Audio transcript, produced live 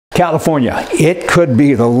California, it could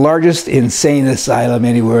be the largest insane asylum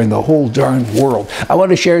anywhere in the whole darn world. I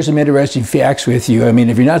want to share some interesting facts with you. I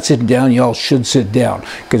mean, if you're not sitting down, y'all should sit down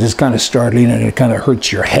because it's kind of startling and it kind of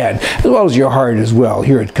hurts your head as well as your heart as well.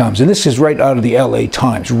 Here it comes. And this is right out of the LA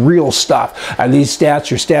Times. Real stuff. These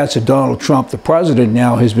stats are stats that Donald Trump, the president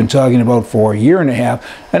now, has been talking about for a year and a half,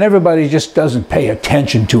 and everybody just doesn't pay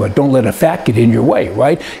attention to it. Don't let a fact get in your way,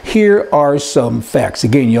 right? Here are some facts.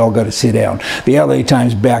 Again, y'all got to sit down. The LA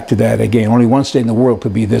Times back to that again. Only one state in the world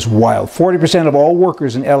could be this wild. 40% of all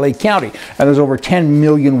workers in LA County, and there's over 10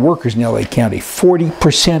 million workers in LA County,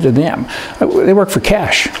 40% of them, they work for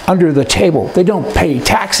cash, under the table. They don't pay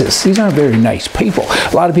taxes. These aren't very nice people.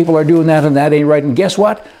 A lot of people are doing that, and that ain't right. And guess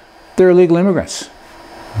what? They're illegal immigrants.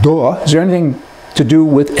 Duh. Is there anything to do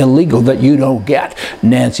with illegal that you don't get?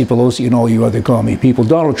 Nancy Pelosi and all you other commie people.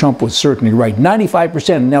 Donald Trump was certainly right.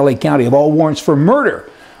 95% in LA County of all warrants for murder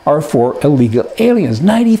are for illegal aliens.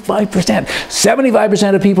 95%.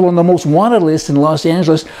 75% of people on the most wanted list in Los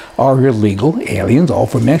Angeles are illegal aliens, all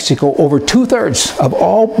from Mexico. Over 2/3 of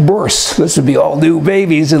all births, this would be all new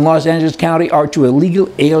babies in Los Angeles County, are to illegal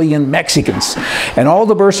alien Mexicans. And all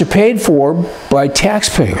the births are paid for by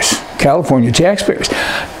taxpayers, California taxpayers.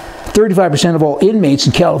 35% of all inmates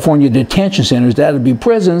in California detention centers, that would be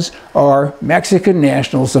prisons, are Mexican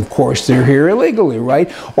nationals. Of course, they're here illegally, right?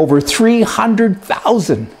 Over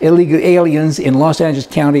 300,000 illegal aliens in Los Angeles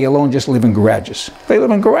County alone just live in garages. They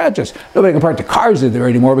live in garages. Nobody can park the cars in there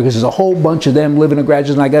anymore because there's a whole bunch of them living in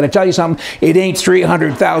garages. And I got to tell you something, it ain't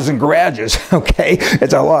 300,000 garages, okay?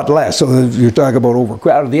 It's a lot less. So you're talking about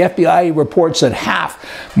overcrowded. The FBI reports that half,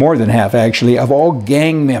 more than half actually, of all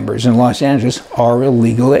gang members in Los Angeles are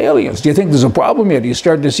illegal aliens. Do you think there's a problem yet? Do you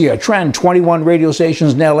start to see a trend? 21 radio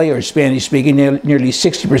stations in LA are Spanish speaking. Nearly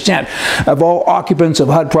 60% of all occupants of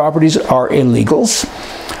HUD properties are illegals.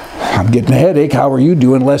 I'm getting a headache. How are you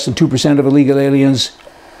doing? Less than 2% of illegal aliens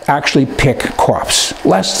actually pick crops.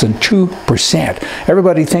 Less than 2%.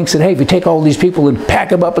 Everybody thinks that, hey, if you take all these people and pack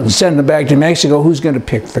them up and send them back to Mexico, who's going to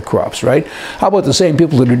pick the crops, right? How about the same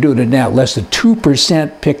people that are doing it now? Less than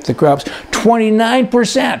 2% pick the crops.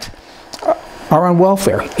 29% are on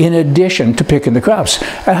welfare, in addition to picking the crops.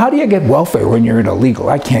 And how do you get welfare when you're an illegal?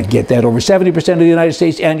 I can't get that. Over 70% of the United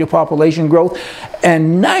States annual population growth,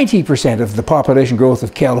 and 90% of the population growth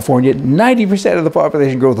of California, 90% of the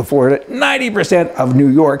population growth of Florida, 90% of New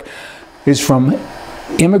York is from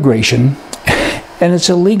immigration, and it's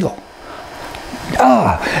illegal.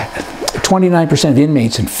 29% of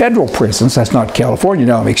inmates in federal prisons, that's not California,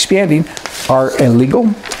 now I'm expanding, are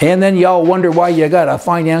illegal. And then y'all wonder why you got a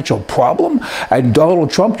financial problem. And Donald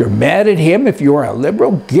Trump, you're mad at him if you're a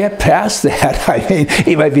liberal? Get past that. I mean,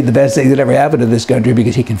 he might be the best thing that ever happened to this country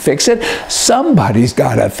because he can fix it. Somebody's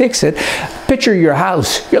got to fix it. Picture your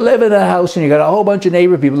house. You live in a house and you got a whole bunch of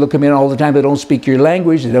neighbor people that come in all the time. They don't speak your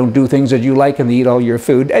language. They don't do things that you like, and they eat all your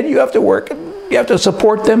food. And you have to work. You have to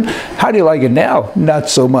support them. How do you like it now? Not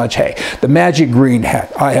so much. Hey, the magic green hat.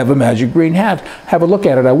 I have a magic green hat. Have a look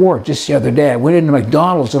at it. I wore it just the other day. I went into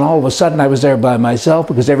McDonald's and all of a sudden I was there by myself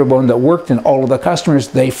because everyone that worked and all of the customers,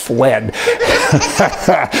 they fled.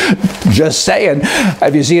 Just saying.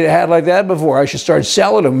 Have you seen a hat like that before? I should start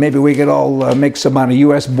selling them. Maybe we could all make some on a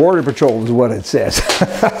U.S. Border Patrol is what it says.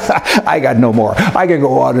 I got no more. I can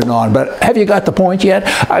go on and on. But have you got the point yet?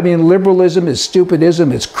 I mean, liberalism is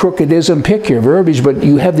stupidism. It's crookedism. Pick your verbiage, but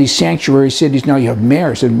you have these sanctuary cities now. You have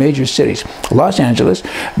mayors in major cities, Los Angeles,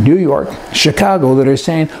 New York, Chicago, that are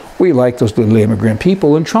saying, we like those little immigrant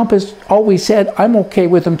people. And Trump has always said, I'm okay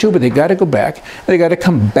with them too, but they got to go back. They got to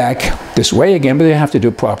come back this way again, but they have to do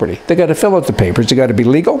it properly. They got to fill out the papers. They got to be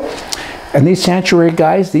legal. And these sanctuary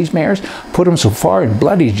guys, these mayors, put them so far in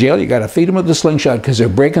bloody jail, you got to feed them with the slingshot because they're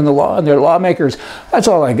breaking the law and they're lawmakers. That's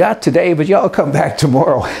all I got today, but y'all come back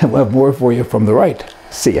tomorrow and we'll have more for you from the right.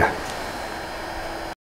 See ya.